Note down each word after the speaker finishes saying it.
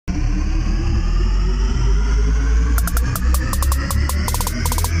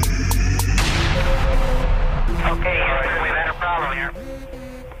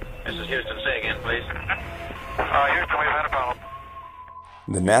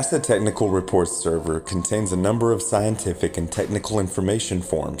The NASA Technical Reports Server contains a number of scientific and technical information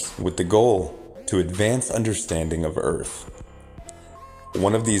forms with the goal to advance understanding of Earth.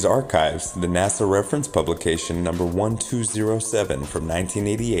 One of these archives, the NASA reference publication number 1207 from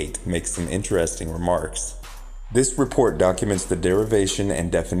 1988, makes some interesting remarks. This report documents the derivation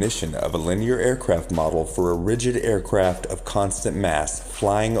and definition of a linear aircraft model for a rigid aircraft of constant mass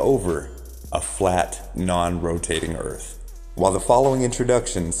flying over a flat, non-rotating Earth. While the following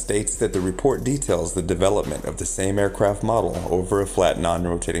introduction states that the report details the development of the same aircraft model over a flat,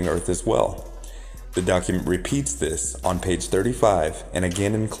 non-rotating Earth as well, the document repeats this on page 35 and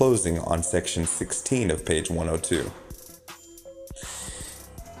again in closing on section 16 of page 102.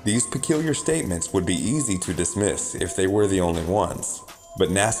 These peculiar statements would be easy to dismiss if they were the only ones, but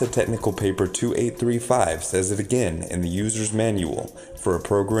NASA Technical Paper 2835 says it again in the user's manual for a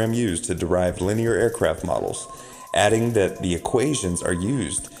program used to derive linear aircraft models, adding that the equations are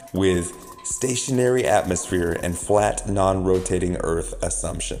used with stationary atmosphere and flat, non-rotating Earth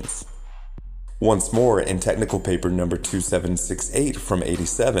assumptions. Once more, in Technical Paper number 2768 from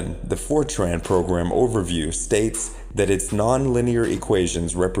 87, the FORTRAN program overview states that its nonlinear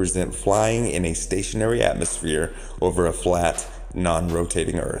equations represent flying in a stationary atmosphere over a flat,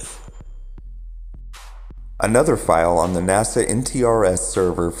 non-rotating Earth. Another file on the NASA NTRS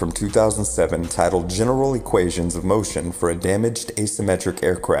server from 2007 titled General Equations of Motion for a Damaged Asymmetric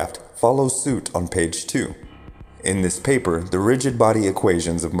Aircraft follows suit on page 2. In this paper, the rigid body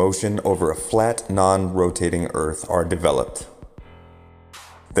equations of motion over a flat, non-rotating Earth are developed.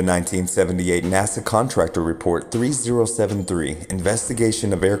 The 1978 NASA Contractor Report 3073,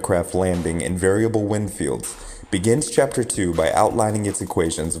 Investigation of Aircraft Landing in Variable Wind Fields, begins Chapter 2 by outlining its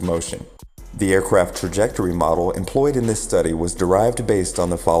equations of motion. The aircraft trajectory model employed in this study was derived based on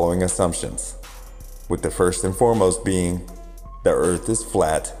the following assumptions, with the first and foremost being the Earth is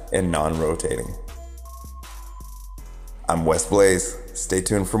flat and non-rotating. I'm Wes Blaze. Stay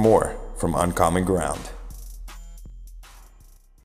tuned for more from Uncommon Ground.